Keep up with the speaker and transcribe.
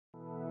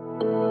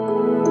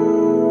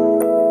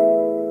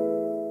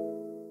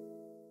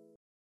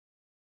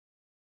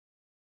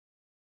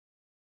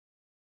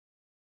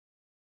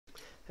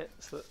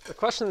So the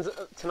question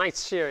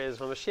tonight's shir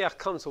is, when Moshiach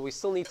comes, will we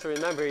still need to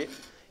remember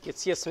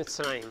Yetzias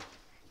Mitzrayim?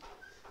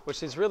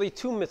 Which is really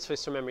two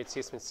mitzvahs to remember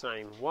Yetzias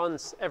Mitzrayim.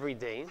 Once every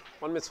day.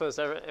 One mitzvah is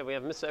we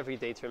have mitzvah every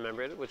day to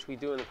remember it, which we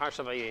do in the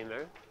Parsha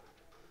Vayemer.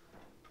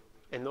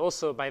 And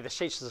also by the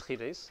Sheish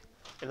Zechides.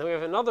 And then we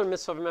have another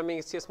mitzvah of remembering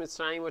Yetzias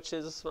Mitzrayim, which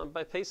is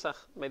by Pesach,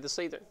 by the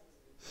Seder.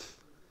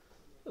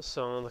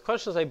 So the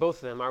question is by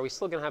both of them, are we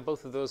still going to have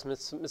both of those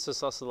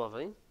mitzvahs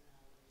asalavai?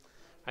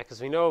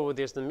 Because we know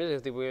there's the mitzvah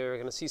that we're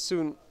going to see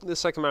soon, the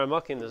second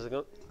Maramakim,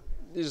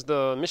 there's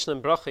the Mishnah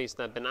and Brachis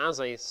that Ben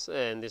Azai,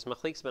 and there's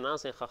Machliks Ben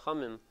Azai and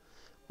Chachamim,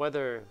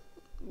 whether,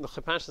 the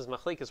Chepash is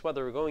Machlik, is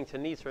whether we're going to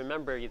need to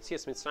remember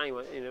Yetzias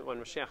Mitzrayim when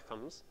Moshiach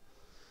comes.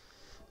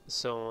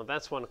 So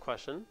that's one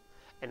question.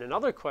 And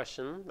another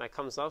question that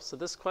comes up, so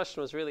this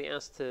question was really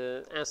asked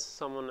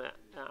someone,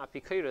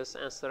 Apikoros,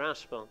 asked the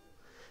Rashba.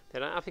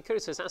 That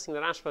Apikoros is asking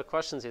the Rashba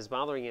questions, he's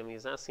bothering him,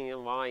 he's asking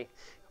him why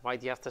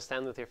do you have to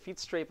stand with your feet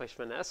straight by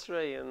Shemana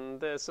Esrei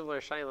and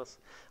similar shaylas.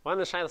 One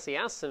of the shaylas he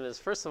asks him is,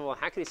 first of all,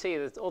 how can he say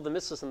that all the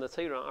mitzvahs in the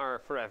Torah are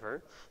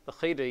forever? The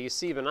Chayda, you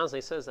see, Ben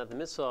Azai says that the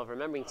mitzvah of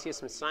remembering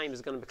Tzias Mitzrayim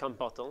is going to become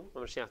batal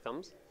when Mashiach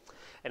comes.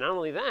 And not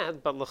only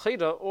that, but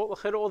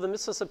all the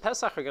mitzvahs of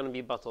Pesach are going to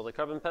be batal, the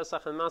Karban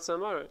Pesach and Matzah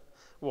and Maror.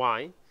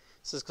 Why? It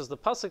says because the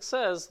pasuk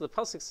says when the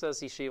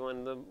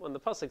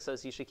pasuk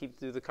says you should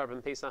do the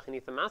Karban Pesach and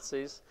eat the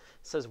matzahs. It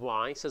says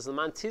why? It says the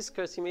man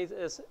tisker. It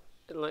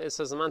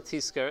says the man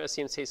tisker.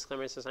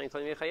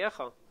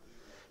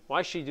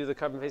 Why should you do the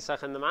Karban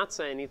Pesach and the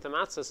matzah and eat the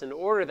matzahs in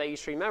order that you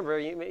should remember?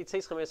 As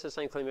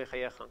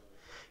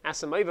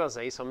a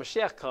Maivazay, so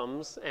Moshiach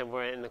comes,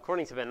 and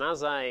according to Ben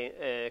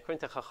Azai, according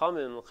to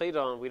Chachamim,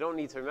 Chidon, we don't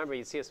need to remember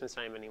Yetzias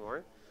Mitzrayim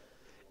anymore.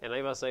 And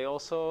I say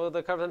also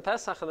the Karban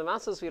Pesach and the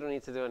matzahs we don't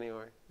need to do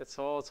anymore. It's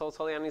all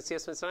totally on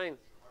Yetzias Mitzrayim.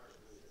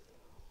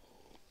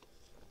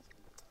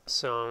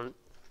 So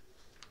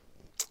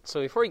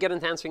before we get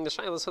into answering the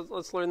shayla,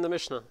 let's learn the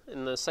Mishnah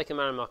in the second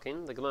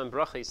Maramakim. The Gemara in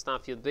Brachis,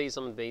 Staf Yud Beis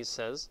Amud Beis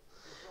says.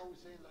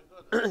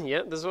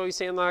 Yeah, this is what we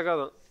say in the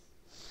Haggadah.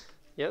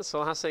 Yeah, so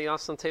I'll have to say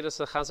Yasam Teres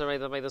the Chazar right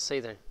by the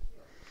Seder. It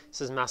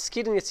says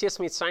Maskirin Yetzias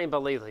Mitzrayim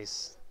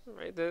Baleilis.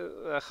 Right,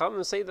 the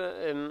Chachamim say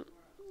that.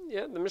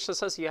 The Mishnah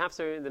says you have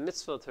to, the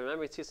mitzvah to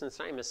remember Yetzias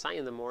Mitzrayim is say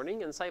in the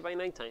morning and say by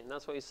nighttime.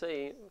 That's what you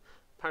say,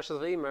 Parshas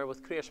Vayemer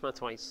with Kriya Shema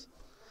twice.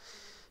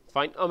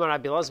 Fine. Omar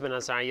Rabbi Ben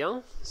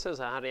Azariah says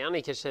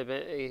Harayani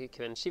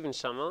Kevin Shivin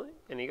Shama,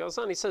 and he goes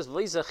on. He says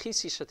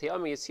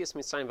Yetzias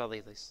Mitzrayim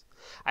Baleilis.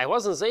 I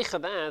wasn't zeicha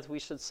that we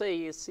should say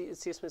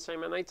Yetzias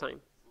Mitzrayim at nighttime,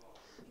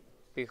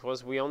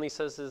 because we only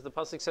says the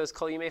pasuk says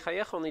Kol Yimei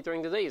Chayecha only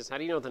during the days. How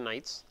do you know the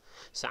nights?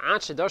 So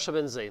until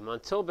Ben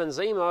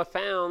Zema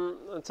found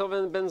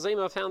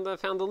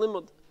the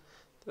limud.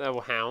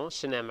 How?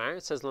 Shenemar.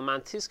 It says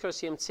Laman Tiskar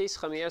Siyam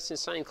Tzeischam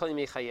Yisrael Kol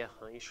Yimei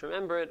Chayecha. You should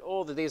remember it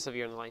all the days of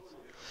your life.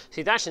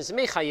 See, that's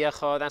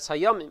Chayecha. That's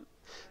Hayamim.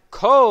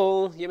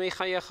 Kol Yimei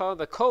Chayecha.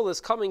 The Kol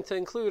is coming to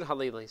include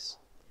Halilis.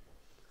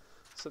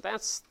 So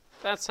that's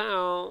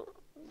how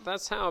Ben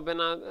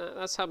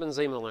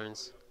Zema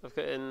learns.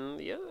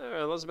 And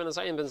Elazar Ben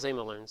Azariah and Ben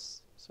Zema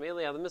learns. So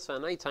mainly the mitzvah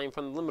at nighttime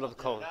from the limit of the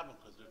Kol.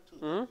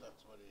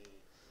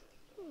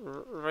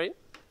 Right?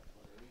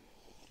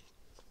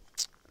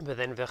 But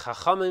then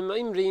v'chachamim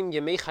imrim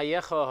yemei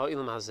chayecha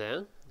ha'ilum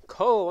hazeh.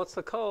 Kol, what's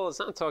the Kol? It's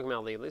not talking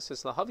about Leilis.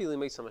 It's lahavi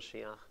l'meisa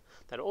Mashiach.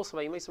 That also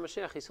by Yemei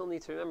Mashiach, you still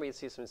need to remember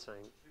Yetzias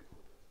Mitzrayim.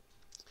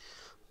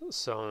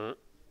 So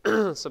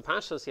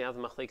Pashas, you have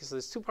the machlekes.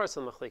 There's two parts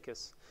of the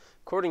machlekes.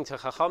 According to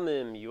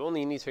Chachamim, you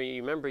only need to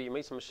remember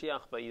Yemei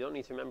Mashiach, but you don't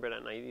need to remember it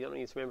at night. You don't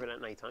need to remember it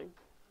at nighttime.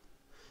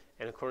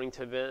 And according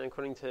to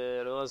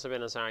Elazar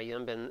Ben Azariah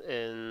and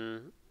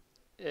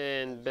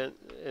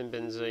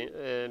Ben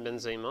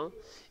Zema,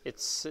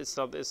 it's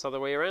the other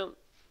way around.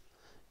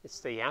 It's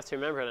that you have to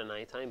remember it at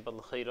night time, but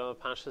l'chayra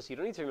pashtas you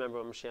don't need to remember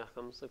when Moshiach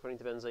comes, according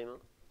to Ben Zema.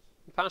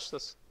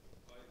 Pashtas.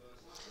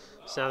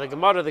 So now the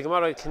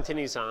Gemara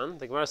continues on.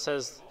 The Gemara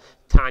says,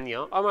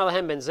 Tanya, Amar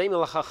lahem Ben Zema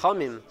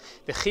l'chachamim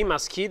v'chi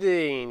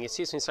maskidin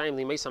Yetzias Mitzrayim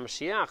li'meisa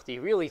Mashiach. Do you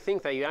really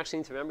think that you actually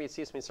need to remember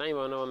Yetzias Mitzrayim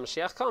when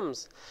Mashiach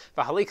comes?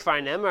 V'halik kvar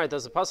nemar,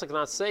 does the pasuk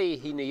not say,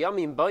 Hi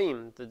neyamim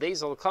bayim, the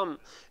days will come,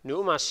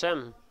 Nu'um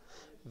Hashem.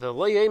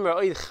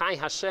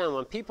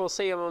 When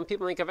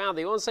people make a vow,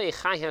 they won't say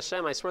Chai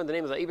Hashem. I swear in the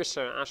name of the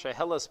Eibusher, Asher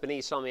Helas B'nei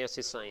Yisrael Me'eretz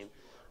Yisrael.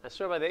 I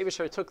swear by the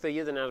Eibusher took the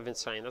Yidden out of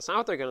Mitzrayim. That's not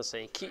what they're going to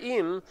say.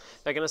 Ki'im,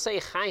 they're going to say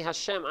Chai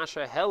Hashem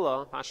Asher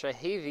Hela Asher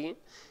Hevi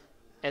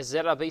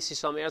Ezer Abeis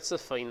Yisrael Me'eretz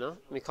Yisrael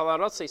Mikol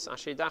Haratzis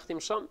Asher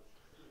Yidachtim Sham.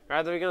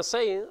 Rather, they're going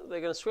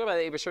to swear by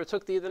the Eibusher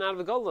took the Yidden out of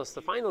the Golus,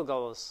 the final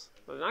Golus.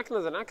 They're not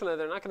going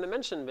to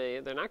mention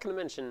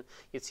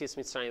Yetzias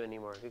Mitzrayim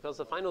anymore, because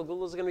the final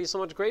Golus is going to be so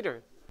much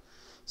greater.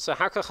 So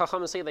how can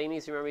Chachamim say that you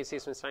need to remember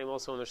Yetzias Mitzrayim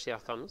also when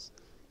Moshiach comes?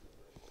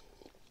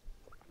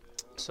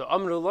 So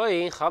Amru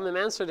Loi, Chachamim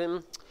answered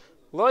him,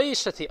 Loi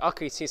Shati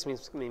Akri Yetzias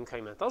Mitzrayim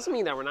Kaimat. Doesn't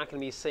mean that we're not going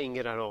to be saying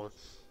it at all.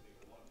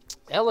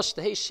 Elash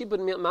Tehei Shibud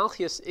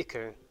Malchias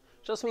Iker.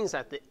 Just means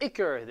that the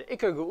Iker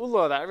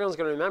Geula that everyone's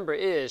going to remember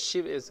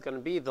is going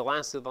to be the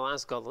last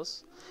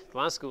Galus, the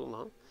last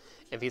Geula.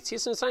 If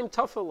Yitzias Mitzrayim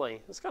tafel,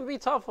 it's going to be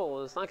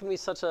tafel. It's not going to be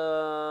such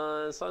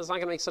a. It's not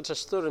going to make such a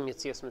shturim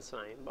Yitzias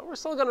Mitzrayim. But we're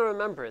still going to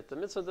remember it. The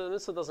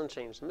mitzvah doesn't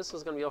change. The mitzvah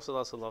is going to be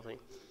also lovely.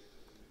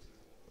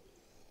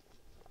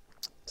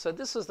 So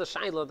this is the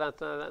shaila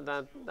that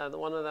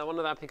one of the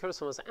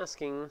Apikurim was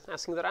asking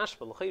the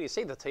Rashba. You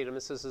say the Torah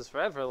mitzvah is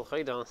forever.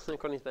 According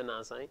to Ben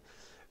Azai,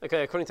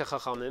 okay, according to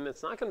Chachamim,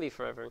 it's not going to be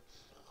forever.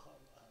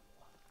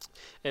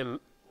 According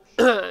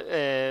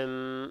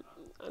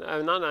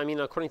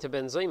to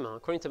Ben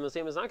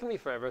Zoma, it's not going to be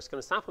forever. It's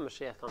going to stop when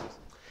Moshiach comes.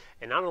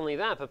 And not only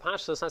that, but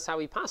Pashtus, that's how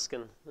we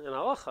paskin in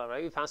halacha,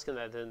 right? We paskin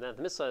that the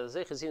mitzvah is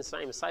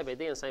side by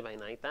day and side by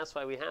night. That's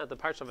why we have the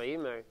Parsha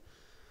Vayimer.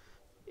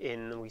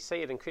 We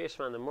say it in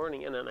Kriegsman in the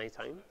morning and at night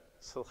time.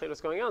 So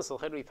what's going on? So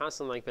we pass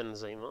them like Ben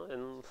Zoma,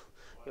 and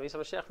we have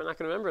Moshiach. We're not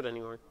going to remember it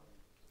anymore.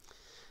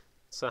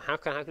 So how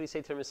can we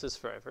say Torah mitzvahs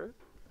forever?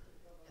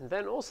 And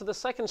then also the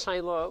second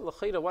shayla,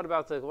 l'chayda, what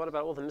about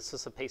all the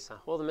mitzvahs of Pesach?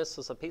 All the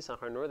mitzvahs of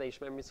Pesach are nor they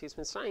should remember Yitzias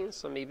Mitzrayim.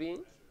 So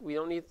maybe we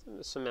don't need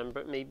to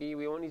remember. Maybe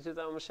we won't need to do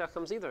that when Moshiach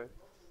comes either.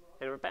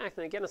 And we're back,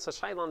 and again, it's a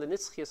shayla on the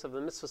nitzchias of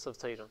the mitzvahs of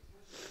Torah.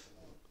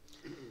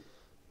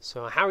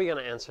 So how are we going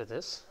to answer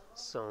this?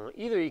 So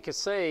either you could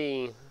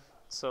say,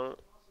 so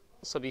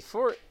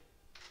before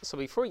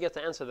you get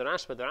to answer the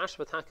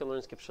Rashba Taka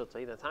learns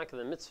Kipshutai, the Taka,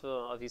 the mitzvah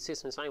of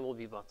Yitzias Mitzrayim will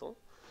be batal.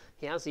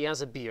 He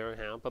has a beer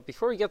now, but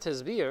before we get to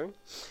his beer,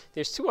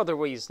 there's two other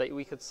ways that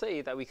we could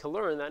say that we could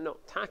learn that no,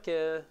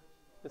 Taka,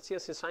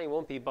 Yitzias Mitzrayim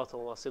won't be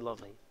batal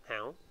lovely.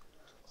 How?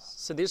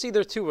 So there's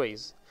either two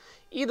ways.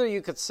 Either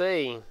you could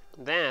say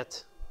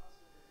that.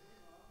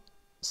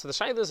 So the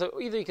shayla is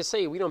either you could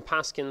say we don't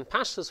paskin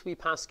pashtus, we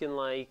paskin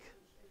like.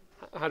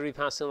 How do we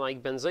pass in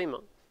like Ben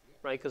Zoma,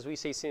 right? Because we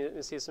say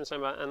Yitzias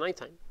Mitzrayim at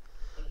nighttime.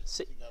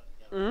 So,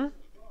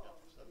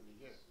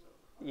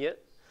 yeah.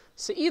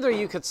 So either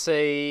you could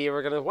say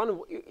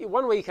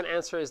one way you can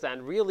answer is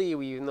that really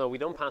we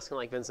don't pass in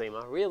like Ben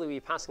Zoma. Really we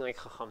passing like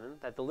Chachamim,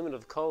 that the limit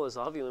of kol is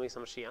Lahavi L'Meis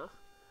Moshiach.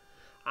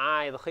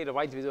 Why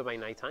do we do it by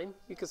nighttime?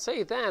 You could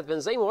say that Ben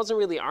Zoma wasn't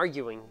really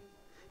arguing.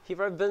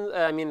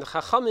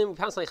 Chachamim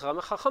pass like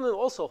Chachamim. Chachamim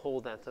also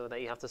hold that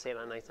you have to say it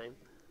at nighttime.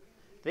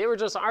 They were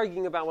just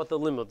arguing about what the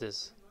limud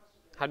is.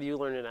 How do you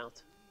learn it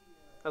out?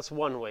 That's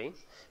one way.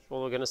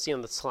 Well, we're going to see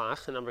on the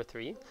tzlach in number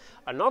 3.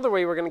 Another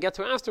way we're going to get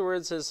to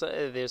afterwards is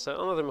there's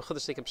another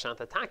mechudesh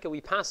pshat. Taka we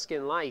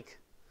paskin like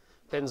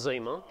Ben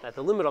Zoma, that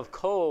the limit of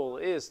kol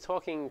is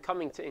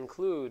coming to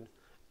include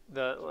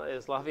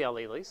is lahavi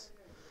aleilis,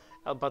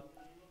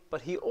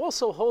 but he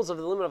also holds of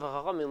the limit of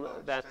chachamim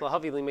that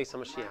lahavi l'meis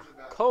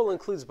Moshiach. Kol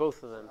includes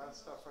both of them.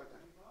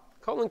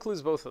 Kol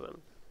includes both of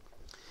them.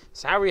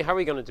 So how are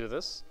we going to do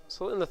this?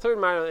 So in the third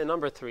Mara, in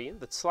number 3,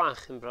 the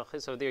tzlach in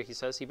brachas, so there he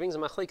says, he brings a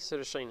machlekes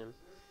rishonim.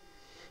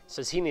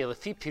 Says hine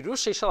lefi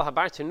pirushei shel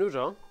habar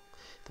tenura.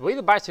 The way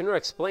the Bar Tenura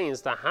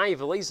explains the hay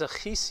v'leiza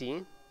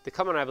chisi, the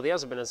common Rabbi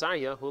Eliezer ben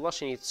Azariah, who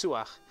lashon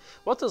yitzuach.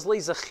 What does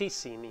leiza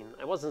chisi mean?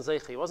 I wasn't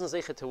zeicha. It wasn't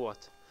zeicha to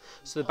what?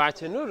 So the Bar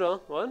Tenura,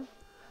 what?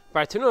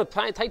 Bar Tenura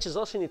teaches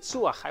lashon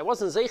yitzuach. I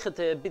wasn't zeicha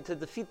to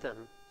defeat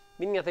them.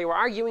 Meaning that they were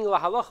arguing la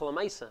halacha la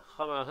ma'isa.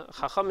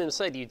 Chachamim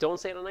said you don't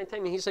say it at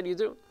nighttime, and he said you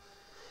do.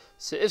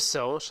 So if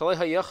so, shalei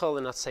hayachal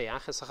in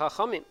atzeach is a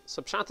chachamim.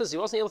 So pshat is he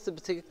wasn't able to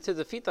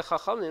defeat the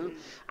chachamim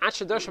at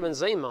shedash ben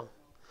zema.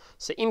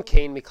 So im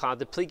kain miklad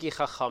the pligi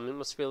chachamim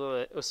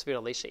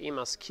uspir leisha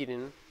imas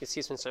kirin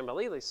Yitzias Mitzrayim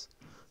balilis.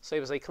 So he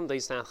was like, come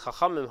days that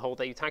chachamim hold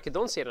that you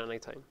don't say it at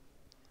nighttime.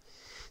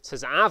 It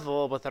says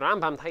avol, but the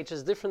Rambam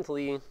teaches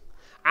differently.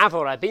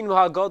 Avol Rabbeinu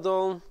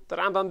Hagadol, the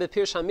Rambam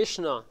bePirsha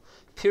Mishnah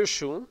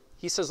Pirshu.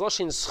 He says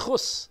loshin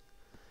zchus.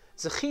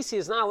 Zechisi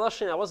is not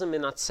loshin. I wasn't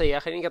minatzeach. I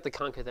didn't get to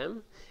conquer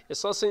them.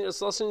 It's loshin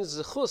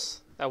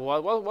zechus.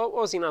 What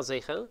was he not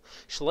zeicha?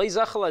 Shlei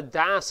zachal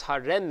das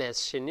haremes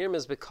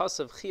shenirmes because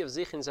of chi of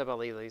zichin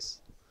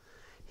zebalelis.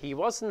 He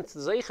wasn't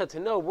zeicha to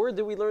know where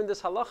do we learn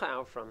this halacha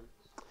out from.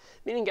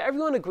 Meaning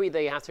everyone agreed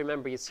that you have to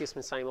remember Yitzias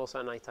Mitzrayim also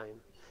at nighttime.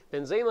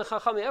 Ben Zoma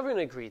Chachamim, everyone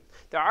agreed.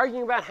 They're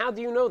arguing about how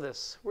do you know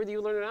this? Where do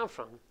you learn it out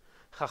from?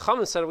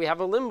 Chachamim said we have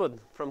a limud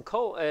from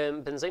kol.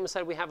 Ben Zoma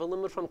said we have a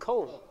limud from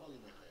kol.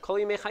 Kol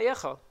yimei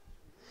chayecha.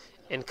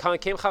 And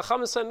came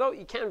Chachamim said no,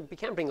 you can't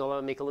make a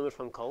limud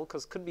from kol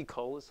because it could be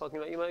kol. It's talking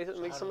about you might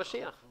make some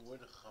Moshiach.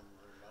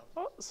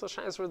 Oh, so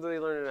shayas where do they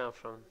learn it out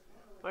from?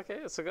 Okay,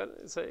 that's a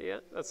good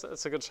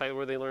shayla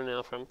where they learn it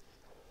out from.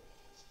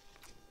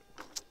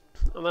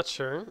 I'm not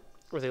sure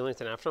where they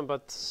learned it out from,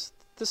 but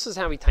this is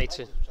how he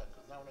teaches it.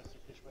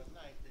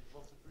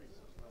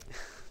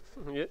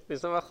 Yeah,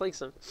 there's no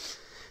machlekes.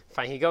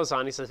 Fine, he goes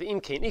on. He says, "Im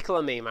kein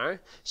ikla meimar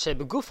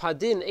shebeguf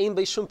hadin ein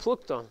beishum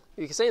plukto."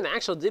 You can say in the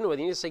actual din when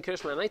you need to say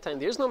Krishma at nighttime,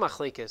 there's no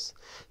machlekes.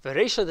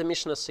 V'reisha de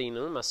mishnah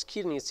seinu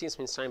maskirni Yitzias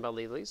Mitzrayim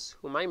balilis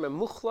u'maimer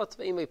muchlat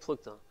ve'im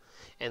plukto.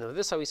 And with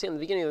this, how we say in the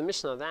beginning of the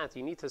mishnah that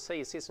you need to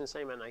say Yitzias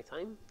Mitzrayim at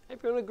nighttime.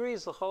 Everyone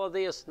agrees. The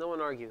choladeus, no one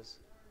argues.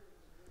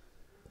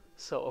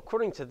 So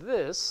according to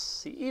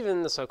this,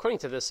 even though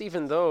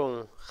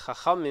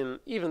Chachamim,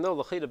 even though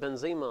L'chida ben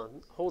Zoma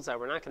holds that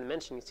we're not going to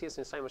mention Yitzias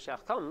Mitzrayim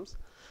Moshiach comes,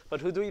 but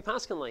who do we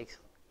paskin like?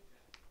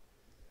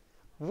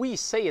 we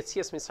say it's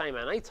Yetzias Mitzrayim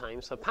at nighttime.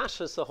 So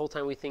Pashas, the whole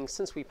time we think,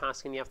 since we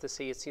paskin, you have to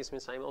say it's Yetzias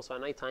Mitzrayim also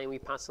at nighttime. We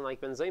paskin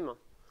like Ben Zema.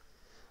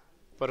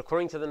 But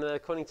according to the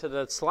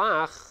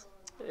Tzlach,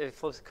 it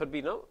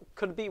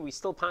could be we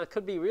still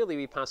could be really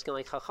we paskin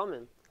like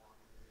Chachamim,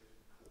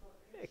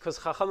 because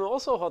Chachamim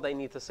also hold they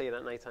need to say it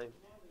at nighttime.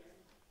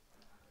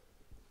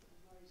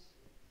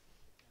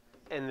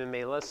 And the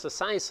Mela, so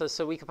Sai says,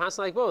 so we can pass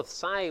like both.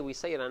 Sai, we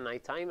say it at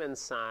nighttime, and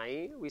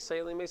Sai, we say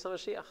it in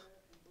Moshiach.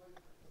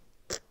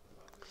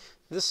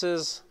 This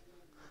is,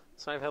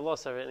 sorry if I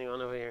lost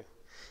anyone over here.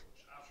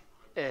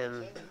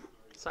 And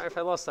sorry if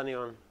I lost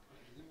anyone.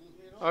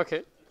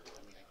 Okay.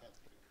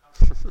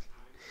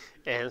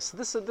 And so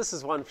this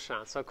is one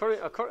pshat. So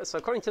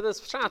according to this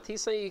pshat,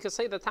 you can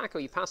say the taco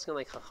you passing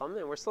like Chacham,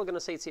 and we're still going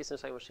to say it's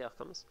Yisrael when Moshiach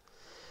comes.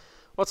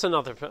 What's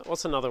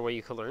another way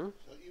you could learn?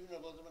 So even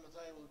Rabbi Elazar ben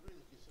Azariah will agree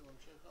that you say when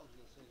Moshiach comes,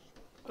 you'll say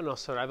Yisrael. No,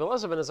 so Rabbi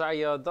Elazar ben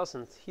Azariah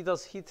doesn't. He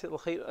does. Rabbi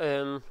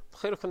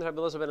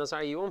Elazar ben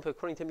Azariah, you won't. But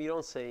according to him, you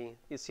don't say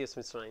Yitzias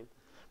Mitzrayim.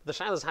 The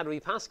shaila is how do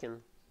we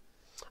paskin?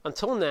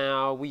 Until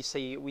now, we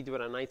do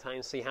it at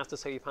nighttime, so you have to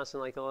say you paskin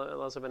like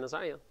Elazar ben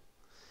Azariah.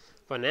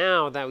 But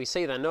now that we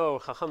say that, no,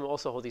 Chachamim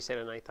also hold you say it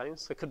at nighttime,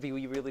 so it could be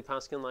we really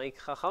paskin like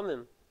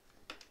Chachamim,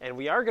 and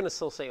we are going to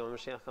still say it when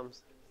Moshiach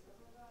comes.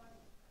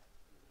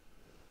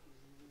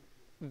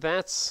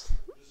 That's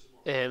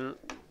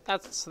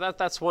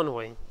one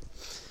way.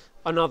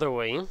 Another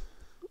way,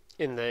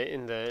 in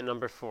the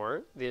number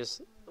 4,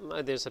 there's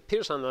a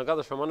Pirush on the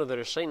Haggadah from one of the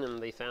Rishonim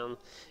they found,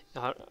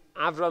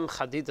 Avram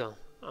Chadida.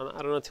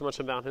 I don't know too much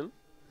about him.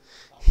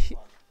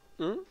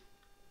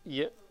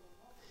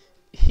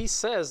 He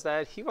says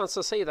that he wants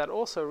to say that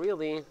also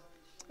really,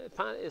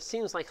 it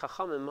seems like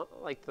Chachamim,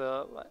 like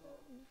the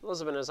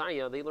Elazar ben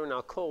Azariah, they learn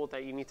al kol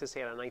that you need to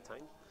say it at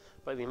nighttime.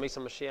 But the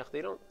Mitzvah Moshiach,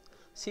 they don't.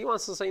 So he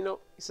wants to say no.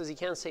 He says he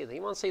can't say that. He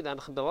wants to say that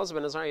Elazar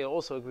ben Azariah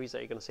also agrees that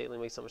you're going to say it in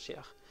Mitzvah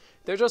Moshiach.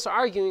 They're just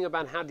arguing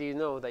about how do you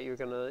know that you're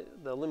going to,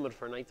 the limit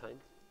for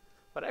nighttime.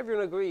 But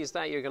everyone agrees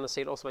that you're going to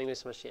say it also by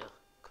Mitzvah Moshiach.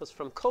 Because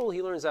from kol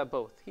he learns that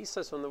both. He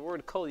says from the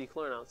word kol you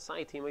can learn out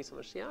sai to Mitzvah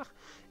Moshiach,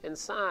 and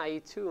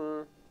sai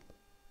to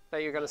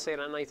that you're going to say it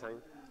at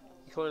nighttime.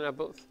 You can learn out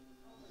both.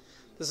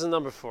 This is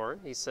number 4.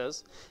 He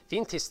says,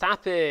 "V'im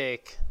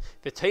tistapik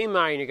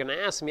v'toymar," and you're going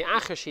to ask me,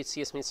 "Achar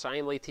sheitzias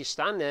mitzrayim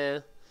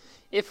leitishtaneh."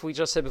 If we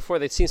just said before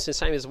that Yetzias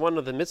Mitzrayim is one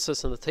of the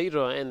mitzvahs in the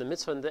Torah, and the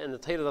mitzvah and the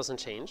Torah doesn't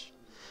change,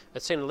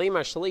 it's saying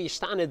leimar shalei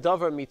yishtaneh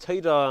davar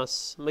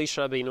mitoras Moshe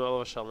Rabbeinu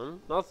alav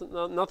shalom.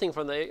 Nothing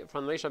from Moshe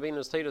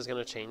Rabbeinu's Torah is going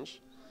to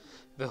change.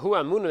 V'hu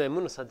amunah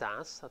emunas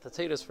hadas, that the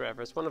Torah is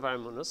forever. It's one of our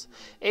emunas.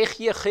 Eich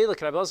yechelek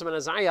Rabbi Elazar ben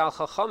Azariah al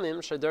chachamim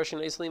shedarshin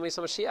eisli Moshe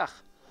Mashiach.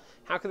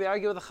 How could they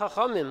argue with the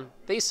chachamim?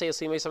 They say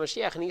eisli Moshe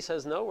Mashiach, and he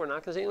says no, we're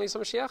not going to say Moshe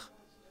Mashiach.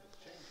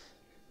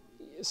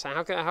 So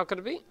how could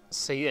it be?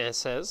 So he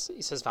says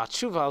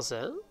v'atshuva al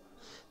zeh.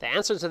 The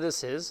answer to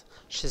this is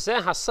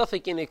shezeh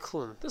hasafik in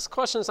klum. This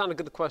question is not a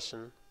good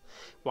question.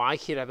 Why?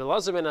 Rabbi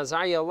Elazar ben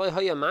Azariah lo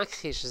haya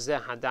makchish zeh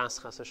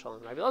hadas chas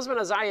v'shalom. Rabbi Elazar ben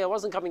Azariah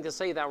wasn't coming to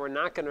say that we're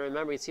not going to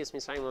remember Yetzias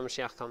Mitzrayim when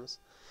Mashiach comes.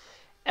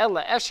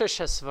 Ella efsher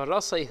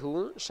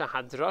shesvarasayhu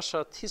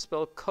shahadrasha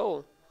tisbel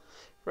kol.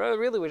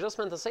 Really, we're just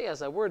meant to say as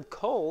that word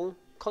kol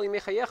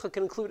yimechayecha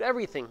can include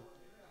everything.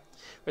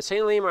 We're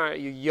saying lemar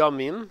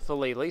yomim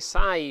v'leilis.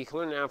 Sai you can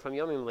learn out from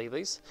yomim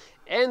leilis,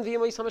 and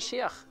v'yomim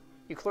Mashiach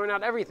you can learn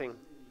out everything.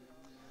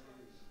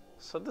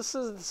 So this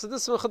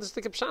is what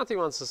the Pshat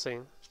wants to say.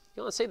 You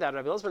don't say that.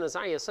 Rabbi Elazar ben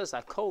Azariah says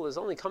that kol is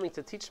only coming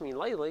to teach me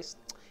leilis.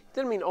 He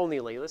didn't mean only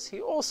leilis.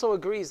 He also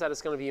agrees that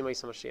it's going to be Yomim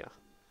Mashiach.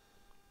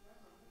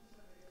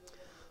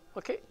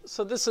 Okay,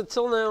 so this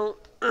until now.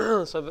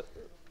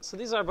 So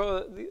these are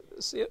both.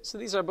 So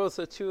these are both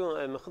the two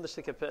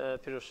mechudeshike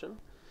pirushim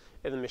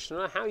in the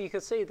Mishnah. How you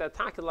could say that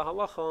takid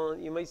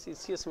lahalacha you might see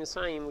Yetzias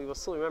Mitzrayim. We will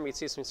still remember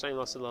Yetzias Mitzrayim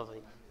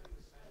l'asulavi.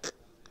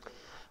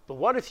 But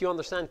what if you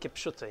understand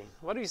kipshute?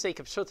 What do you say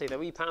kipshute that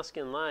we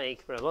paskin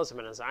like Rabbi Elazar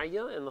ben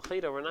Azariah and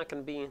l'chayda we're not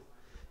going to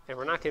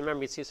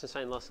remember Yetzias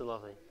Mitzrayim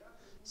l'asulavi?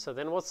 So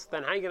then how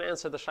are you going to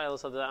answer the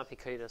shilas of the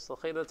apikaidas?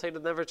 L'chayda the Torah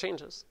never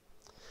changes.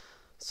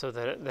 So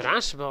the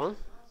Rashba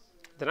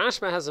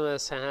has the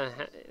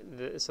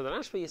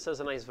Rashba he says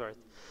a nice word.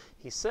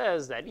 He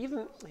says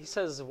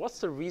what's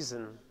the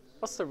reason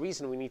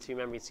we need to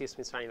remember Yetzias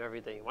Mitzrayim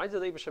every day? Why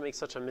did the Eibusha make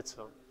such a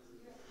mitzvah?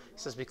 He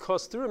says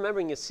because through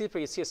remembering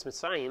Yetzias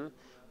Mitzrayim,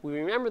 we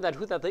remember that the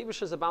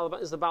Eibusha is the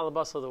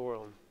balabas of the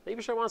world. The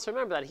Eibusha wants to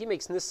remember that he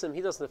makes nissim,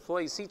 he does the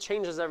flows, he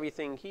changes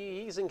everything,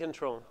 he's in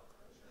control.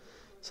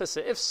 He says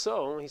if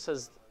so, he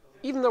says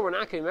even though we're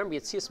not going to remember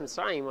Yetzias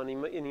Mitzrayim when he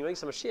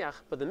makes a Moshiach,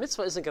 but the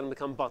mitzvah isn't going to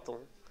become batal.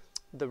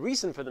 The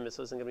reason for the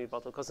mitzvah isn't going to be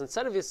batal because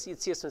instead of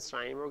Yetzias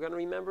Mitzrayim, we're going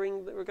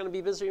to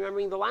be busy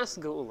remembering the last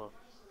Geula.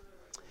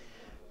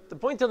 The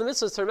point of the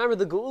mitzvah is to remember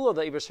the Geula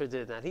that Eibusha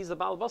did, that he's the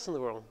balabas in the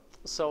world.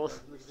 So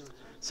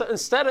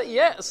instead of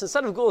Geula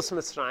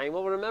Mitzrayim,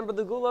 we'll remember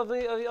the Geula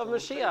of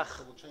Moshiach.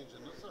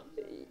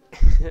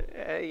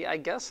 I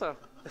guess so.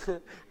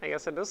 I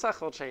guess the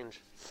nusach will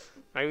change.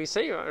 Right? We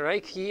say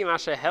right ki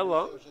masha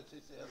hella.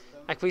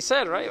 Like we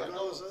said, right?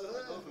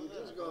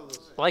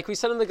 Like we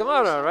said in the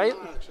Gemara, right?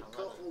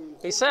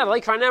 He said,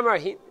 like Farnemar,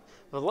 he.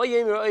 We're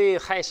going to say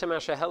Chai Hashem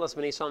Asher Helas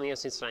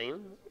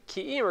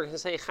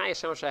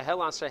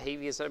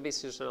Shehevi Yisrael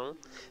B'Yis Yisrael.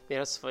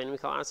 There's fine. We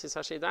call Artzis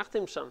Hashem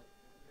Dachtim Sham.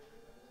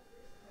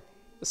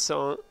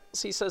 So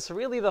he says,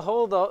 really,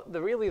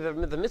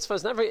 the mitzvah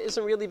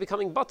isn't really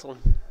becoming batal.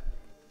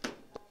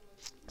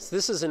 So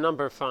this is in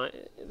number 5.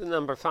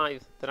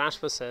 The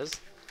Rashba says,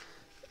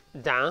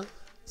 Da.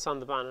 It's on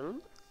the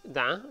bottom.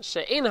 Da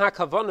she'ein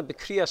hakavana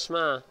b'kriyas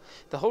shema.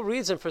 The whole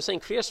reason for saying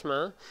kriyas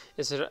shema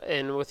is,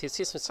 and with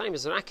Yetzias Mitzrayim,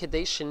 is rak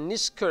kedei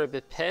sheniskar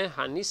b'peh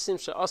hanisim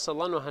she'asa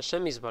lanu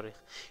Hashem yizbarich.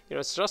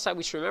 It's just that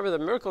we should remember the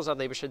miracles that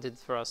the Eibusher did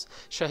for us.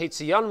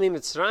 Shehitziyan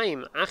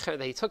miMitzrayim, acher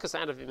that He took us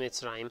out of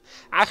Mitzrayim.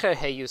 Acher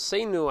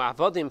heyuseinu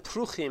avodim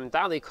pruchim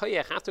dali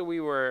koyach. After we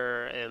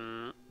were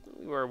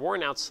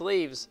worn out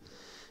slaves.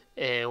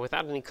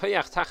 Without any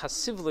koyach tachas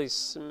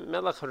sivlis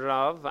melech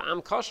rav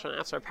va'am kosher,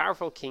 after a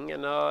powerful king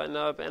and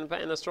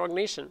a strong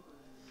nation.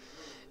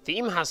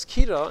 V'im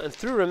haskira, and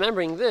through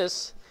remembering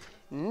this,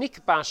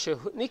 nikva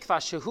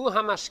shehu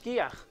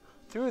hamashgiach.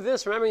 Through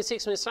this, remembering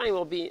Yetzias Mitzrayim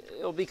will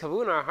be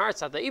kavun in our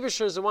hearts that the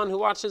Eibusher is the one who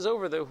watches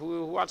over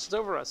who watches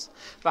over us.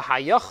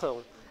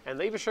 V'hayachil, and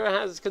the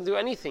Eibusher can do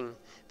anything.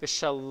 And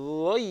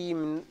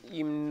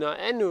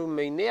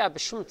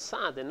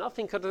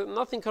nothing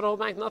could hold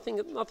back, nothing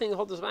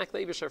holds us back the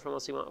Eibusher from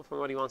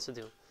what he wants to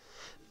do.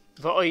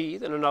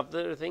 And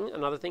another thing,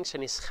 that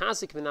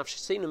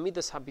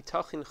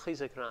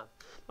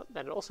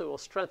it also will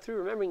strengthen, through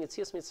remembering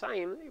Yetzias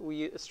Mitzrayim,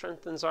 it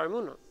strengthens our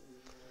emunah.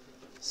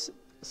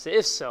 So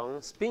if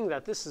so, being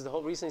that this is the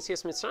whole reason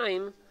Yetzias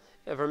Mitzrayim,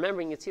 of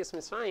remembering Yetzias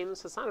Mitzrayim,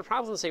 so it's not a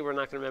problem to say we're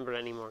not going to remember it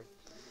anymore.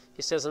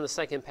 He says in the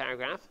second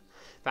paragraph,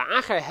 since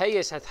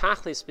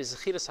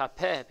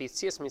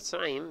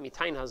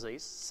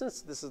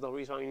this is the whole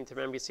reason why we need to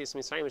remember Yetzias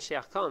Mitzrayim,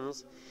 Moshiach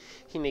comes,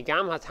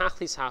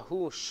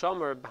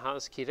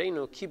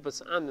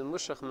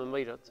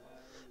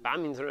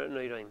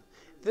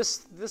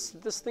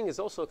 this thing is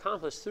also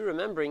accomplished through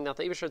remembering that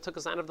the Eibusher took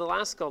us out of the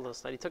last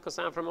Geulus, that He took us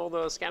out from all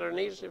the scattered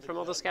nations.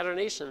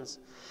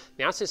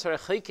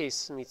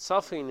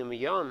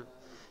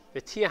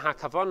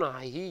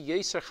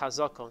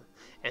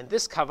 And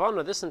this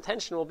kavanah, this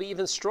intention, will be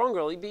even stronger.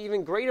 It will be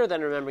even greater than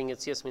remembering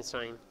Yetzias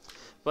Mitzrayim.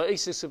 And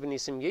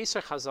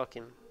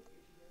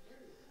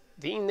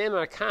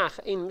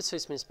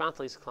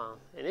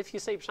if you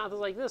say pshat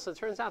like this, it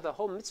turns out the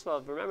whole mitzvah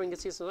of remembering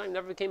Yetzias Mitzrayim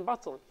never became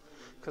batal,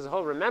 because the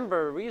whole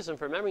reason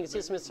for remembering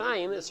Yetzias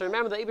Mitzrayim is to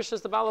remember that Eibusher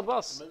is the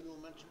balabas.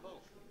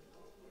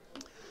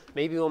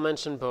 Maybe we'll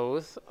mention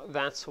both.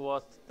 That's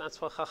what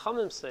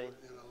Chachamim say. In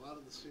a lot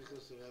of the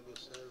sikhs, the Rebbe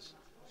says,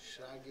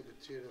 "Shagi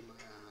b'tira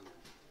ma'an."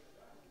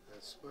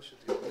 That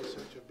specialty is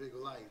such a big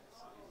light.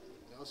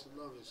 They also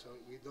love it, so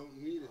we don't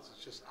need it.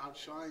 It just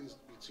outshines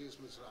Yetzias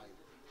Mitzrayim.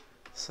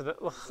 So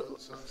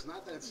it's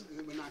not that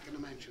we're not going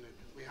to mention it.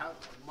 We have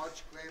a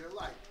much greater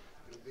light.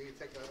 You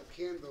take a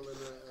candle and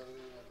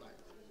a light.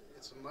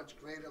 It's a much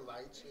greater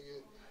light, so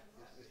it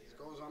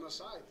goes on the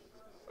side.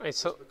 Right,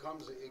 so that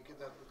becomes a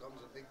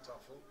big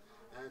tuffle,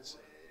 and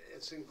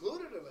it's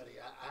included already.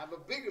 I have a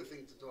bigger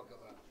thing to talk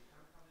about.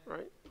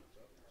 Right. So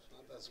it's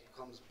not that it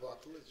becomes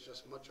bottle. It's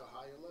just much a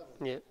higher level.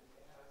 Yeah.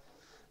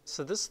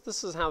 So this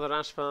is how the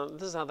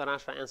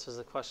Rashba answers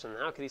the question.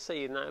 How could he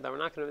say that we're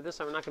not going to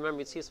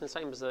remember Yetzias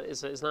Mitzrayim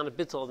is not a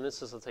bittul of the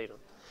mitzvahs l'teira?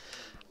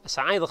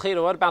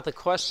 So what about the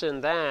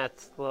question that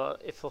so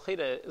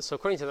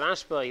according to the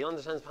Rashba, he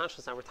understands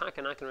Pashas that we're not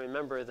going to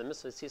remember the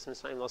mitzvah Yetzias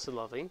Mitzrayim l'asud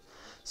lavi.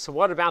 So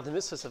what about the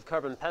mitzvahs of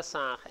Karban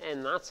Pesach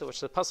and Matzah, which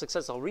the pasuk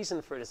says the whole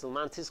reason for it is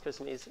l'man tizkar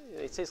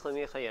Yetzias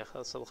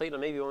l'miyachayecha. So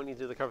maybe we won't need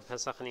to do the Karban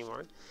Pesach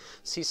anymore.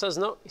 So he says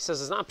no. He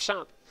says it's not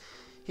pshat.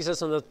 He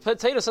says, when the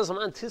potato says,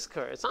 "Aman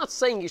Tizkar," it's not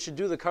saying you should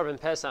do the Karban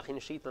Pesach and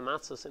you should eat the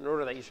matzahs in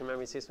order that you should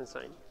remember Yetzias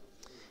Mitzrayim.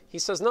 He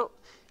says, no.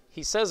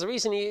 He says, the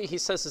reason he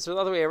says it's the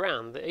other way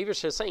around. The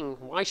Eibusher is saying,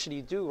 why should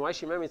you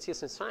remember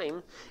Yetzias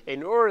Mitzrayim?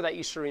 In order that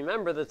you should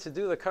remember to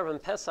do the Karban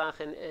Pesach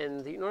and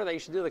in order that you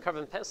should do the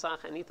Karban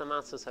Pesach and eat the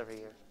matzahs every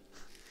year.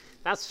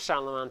 That's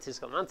Shalom Aman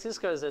Tizkar. Aman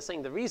Tizkar is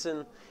saying the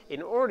reason,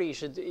 in order you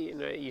should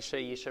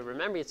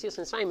remember Yetzias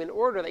Mitzrayim in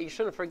order that you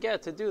shouldn't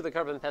forget to do the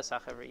Karban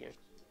Pesach every year.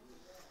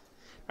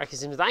 Right,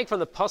 because he's dying from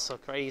the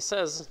pasuk, right? He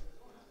says,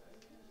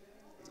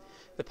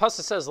 the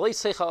pasuk says, "Lei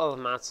seicha olav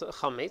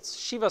chametz."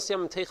 Shivas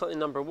yam teichel in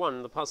number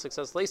 1. The pasuk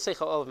says, "Lei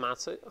seicha olav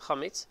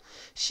chametz."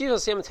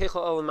 Shivas yam teichel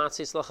olav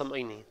matzis lachem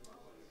oini.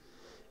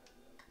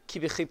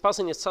 Ki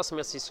b'chipasin yitzasam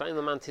Yisrael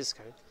l'man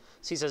tizkar.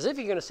 So he says, if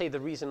you're going to say the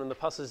reason, and the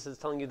pasuk is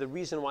telling you the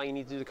reason why you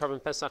need to do the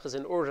Karban Pesach is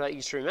in order that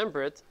you should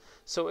remember it,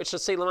 so it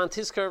should say Laman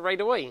Tizkar right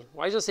away.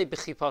 Why does it say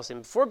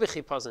B'chipasim? Before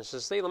B'chipasim, it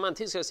should say Laman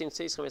Tizkar seems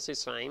to say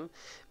Yisrael.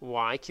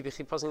 Why? Ki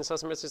B'chipasim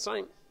Yisasam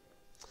Yisrael.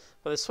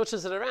 But it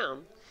switches it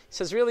around. He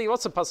says, really,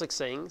 what's the pasuk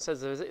saying? It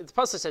says, the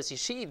pasuk says, you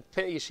should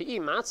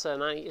eat matzah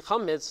and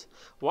chametz.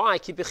 Why?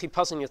 Ki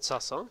b'chipasin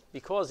yitzasa.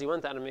 Because he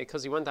went out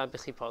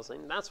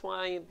b'chipasin. That's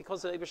why,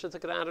 because the Eibusher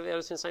took it out of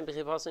Eretz Yisrael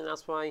b'chipasin,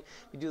 that's why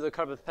we do the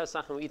Karban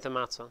Pesach and we eat the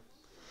matzah.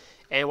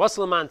 And what's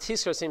Laman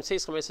Tiskar Sim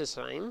Tzeischem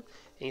Yisrael? And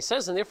he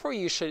says, and therefore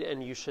you should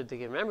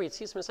remember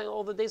Yitzchak Mitzrayim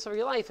all the days of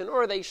your life, in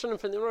order that you should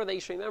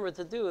remember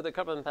to do the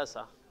Karban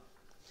Pesach.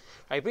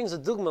 He brings a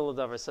dugma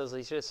l'davar.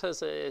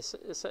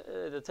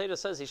 The Torah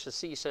says you should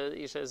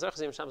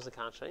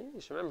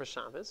remember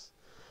Shabbos,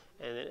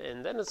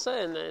 and then it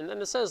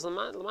says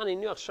Lamani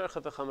Nuach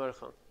Shercha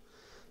V'Chamercha.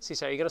 See,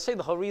 so are you going to say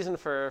the whole reason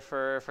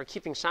for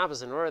keeping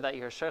Shabbos in order that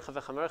your Shercha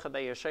V'Chamercha,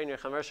 that your Shei and your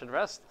Chamer should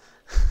rest?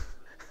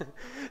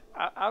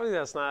 Obviously,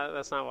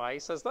 that's not why he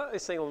says that.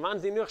 He's saying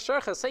Lamani Nuach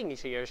Shercha, saying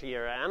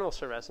your animal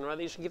should rest, and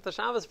rather you should keep the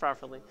Shabbos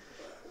properly.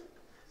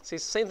 See,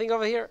 it's the same thing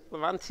over here.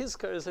 Levan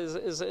Tizkar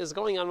is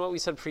going on what we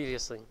said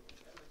previously.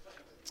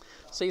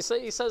 So he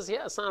says,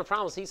 yeah, it's not a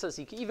problem. So he says,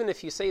 even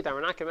if you say that we're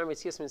not going to remember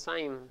Tzias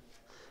Mitzrayim,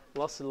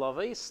 Lasid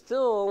Lavei,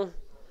 still,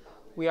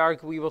 we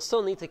will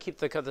still need to keep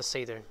the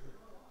Seder.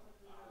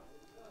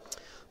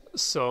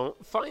 So,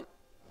 fine.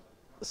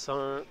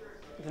 So,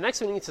 the next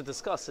thing we need to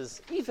discuss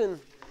is even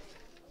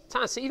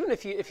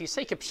if you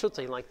say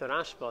Kipshutai, like the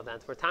Rashba,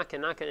 that we're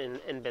talking in Rabbi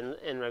Ben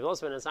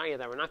Azariah,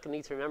 that we're not going to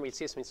need to remember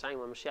Tzias Mitzrayim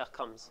when Moshiach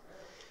comes.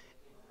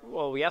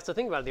 Well, we have to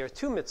think about it. There are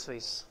two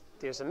mitzvahs.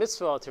 There's a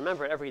mitzvah to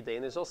remember every day,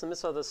 and there's also a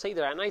mitzvah to say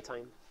there at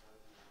nighttime.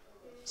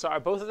 So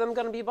are both of them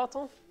going to be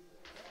batal?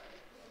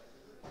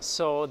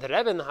 So the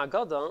Rebbe in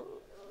Haggadah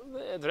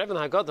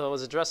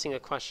was addressing a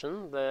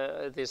question.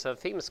 There's a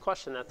famous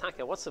question at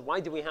Taka. Why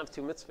do we have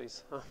two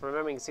mitzvahs?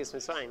 Remembering Tzis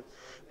Mitzrayim.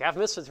 We have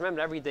mitzvah to remember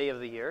every day of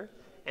the year,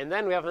 and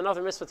then we have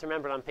another mitzvah to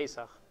remember on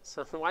Pesach.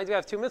 So why do we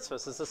have two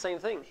mitzvahs? It's the same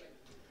thing.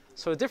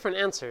 So different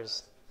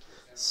answers.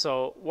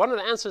 So one of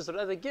the answers that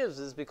Rebbe gives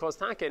is because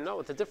what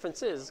the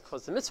difference is,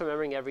 because the mitzvah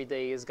remembering every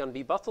day is going to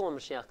be batal when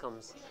Mashiach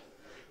comes.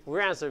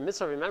 Whereas the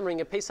mitzvah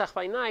remembering a Pesach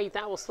by night,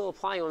 that will still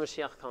apply when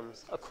Mashiach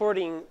comes,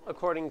 according to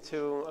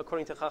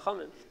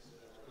Chachamim.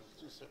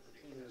 Two separate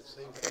things. The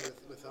same thing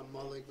with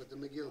Amalek, with the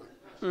Megillah.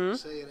 Mm-hmm.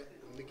 Say it,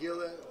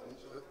 Megillah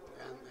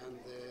and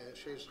the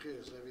Sheish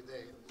Chirs every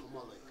day,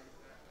 Amalek.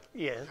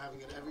 Yeah. You're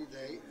having it every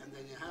day, and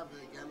then you have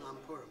it again on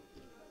Purim.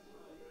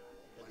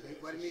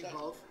 Why do you need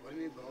both?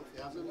 You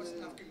have what's the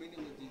meaning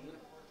of Dina?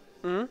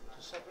 It's a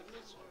separate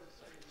mitzvah.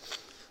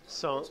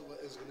 So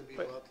is going to be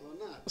bottled or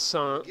not?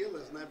 So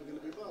Geula is never going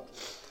to be bottled.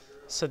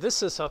 So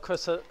this is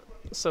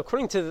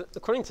according to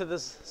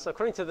this,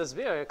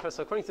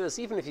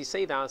 even if you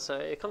say that, so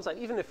it comes out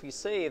even if you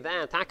say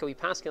that Taka we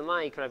paskin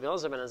like Rabbi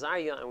Ben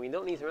Azariah, and we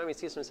don't need to remember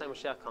Tzis Mitzrayim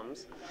Moshiach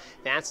comes.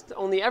 That's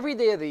only every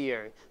day of the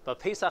year, but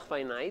Pesach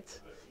by night.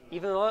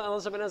 Even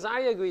Elazar Ben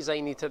Azariah agrees that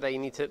you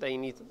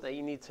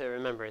need to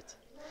remember it.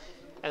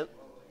 And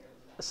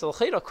so,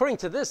 according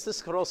to this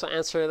will also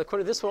answer the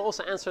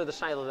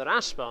Shaila of the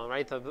Rashba,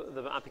 right? The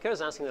Apikar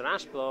is asking the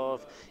Rashba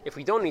of if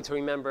we don't need to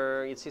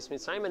remember Yitzis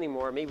Mitzrayim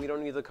anymore, maybe we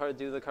don't need to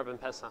do the Karban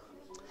Pesach.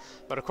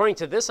 But according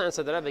to this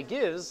answer that Rebbe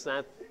gives,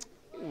 that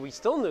we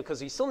still need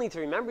to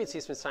remember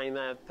Yitzis Mitzrayim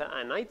at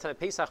night,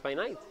 Pesach by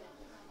night.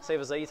 So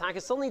you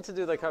still need to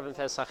do the Karban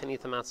Pesach and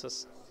eat the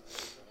matzahs.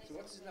 So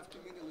what's enough to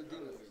mean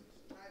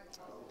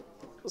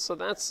So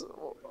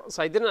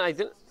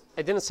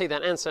I didn't say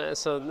that answer.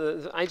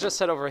 So I just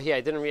said over here.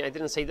 I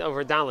didn't say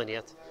over Dalit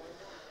yet.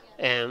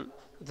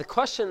 The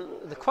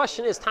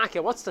question is,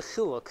 Taka, what's the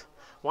chiluk?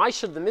 Why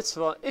should the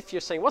mitzvah? If you're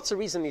saying, what's the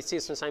reason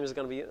Yitzis Mitzrayim is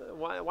going to be?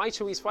 Why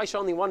should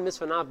only one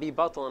mitzvah not be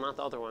batal and not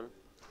the other one?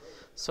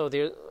 So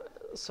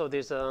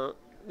there's a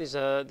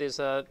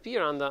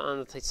beer on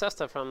the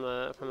Tetzesta from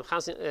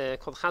Chazin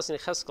called Chazin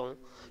Cheskel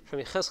from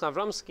Yecheskel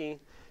Avramsky.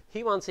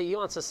 He wants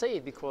to say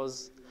it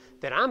because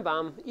the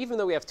Rambam, even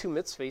though we have two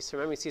mitzvahs,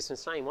 remember Tzis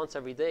Mitzrayim once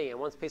every day and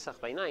once Pesach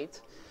by night,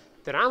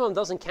 the Rambam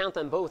doesn't count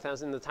them both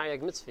as in the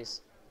Taryag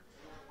mitzvahs.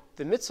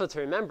 The mitzvah to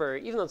remember,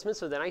 even though it's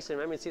mitzvah that I say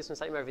remember Tzis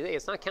Mitzrayim every day,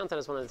 it's not counted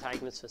as one of the Taryag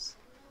mitzvahs.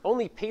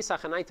 Only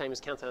Pesach at nighttime is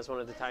counted as one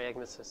of the Taryag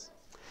mitzvahs.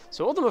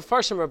 So all the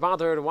Mefarshim are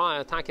bothered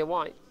why.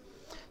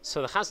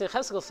 So the Chazon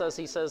Cheskel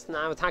says,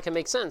 now Taka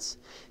makes sense.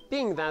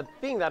 Being that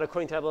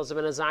according to Rabbi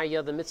Ben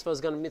Azariah, the mitzvah is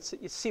going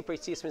to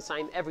separate Tzis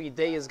Mitzrayim every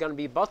day is going to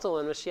be batal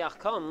and Mashiach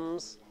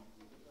comes.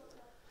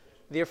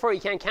 Therefore,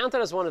 you can't count it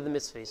as one of the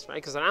mitzvahs, right?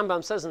 Because the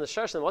Rambam says in the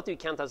Sharshan, what do you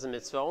count as a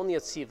mitzvah? Only a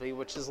tzivi,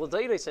 which is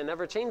l'dayris, it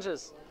never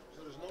changes.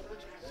 So there's no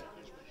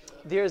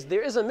mitzvah.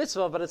 There is a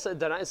mitzvah, but it's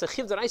a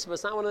chiv d'raisa, but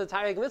it's not one of the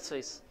Taryag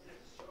mitzvahs.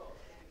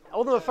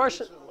 All the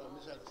Mefarshim.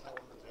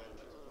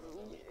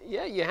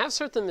 Yeah, you have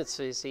certain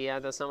mitzvahs. Yeah,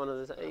 that's not one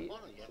of the.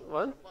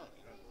 What?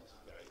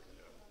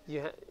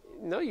 There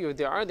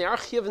are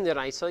chiv and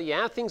d'raisa. You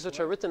have things which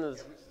are written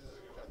as.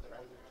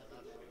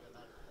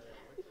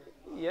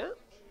 Yeah.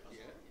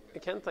 I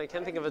can't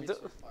think of a.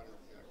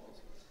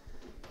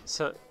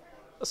 So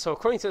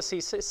according to he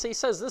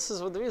says this is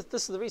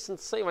the reason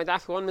to say why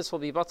one mitzvah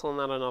will be batal and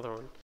not another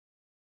one.